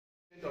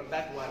on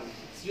that one.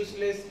 It's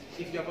useless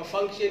if you have a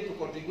function to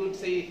contribute,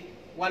 say,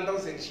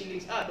 1,000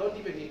 shillings. Don't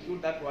even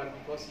include that one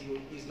because he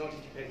is not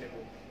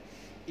dependable.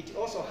 It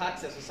also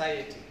hurts the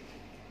society.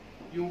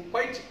 You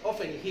quite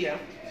often hear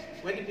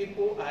when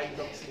people are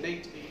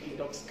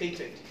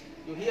intoxicated,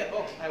 you hear,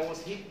 oh, I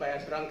was hit by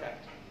a drunkard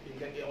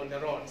on the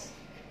roads.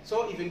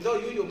 So even though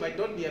you might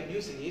not be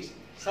abusing it,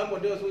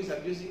 somebody else who is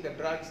abusing the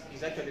drugs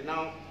is actually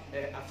now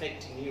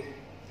affecting you.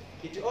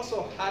 It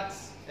also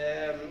hurts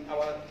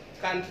our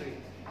country,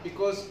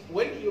 because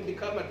when you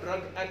become a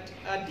drug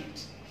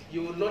addict,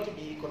 you will not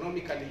be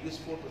economically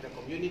useful to the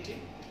community,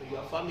 to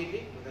your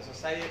family, to the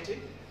society,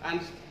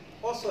 and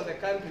also the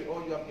country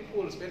or your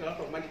people will spend a lot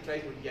of money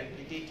trying to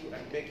rehabilitate you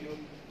and make you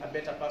a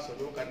better person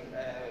who can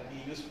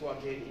be useful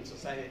again in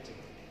society.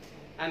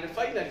 And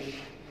finally,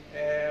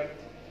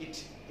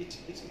 it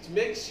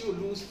makes you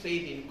lose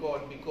faith in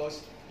God,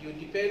 because you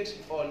depend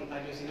on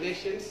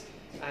hallucinations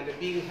and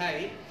being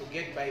high to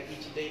get by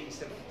each day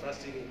instead of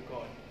trusting in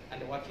God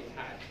and working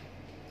hard.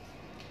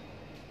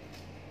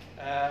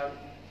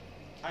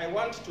 I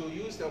want to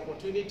use the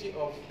opportunity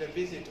of the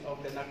visit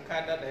of the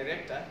NACADA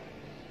director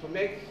to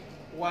make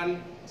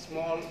one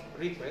small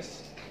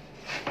request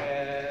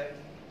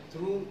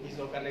through his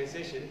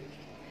organization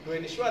to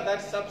ensure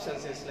that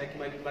substances like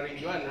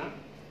marijuana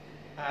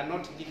are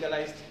not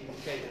legalized in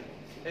Kenya,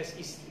 as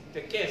is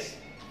the case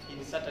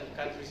in certain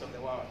countries of the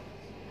world.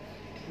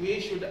 We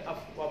should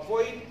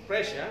avoid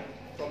pressure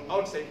from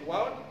outside the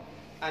world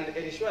and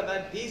ensure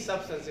that these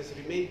substances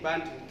remain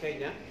banned in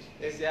Kenya,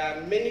 as there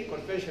are many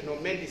conventional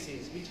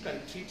medicines which can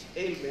treat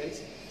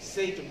ailments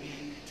said to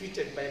be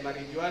treated by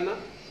marijuana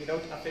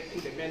without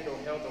affecting the mental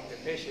health of the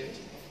patient,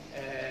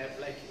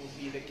 like would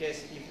be the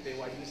case if they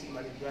were using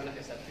marijuana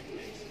as a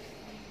treatment.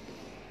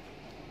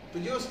 To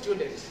you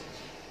students,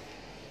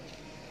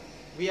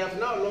 we have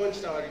now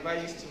launched our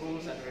revised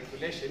rules and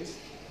regulations,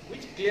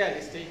 which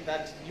clearly state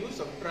that use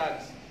of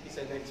drugs is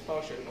an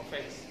expulsion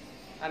offense.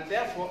 And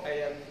therefore,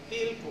 I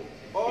appeal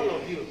to all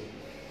of you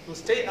to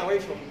stay away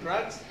from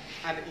drugs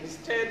and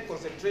instead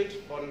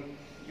concentrate on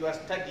your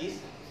studies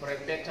for a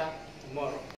better tomorrow.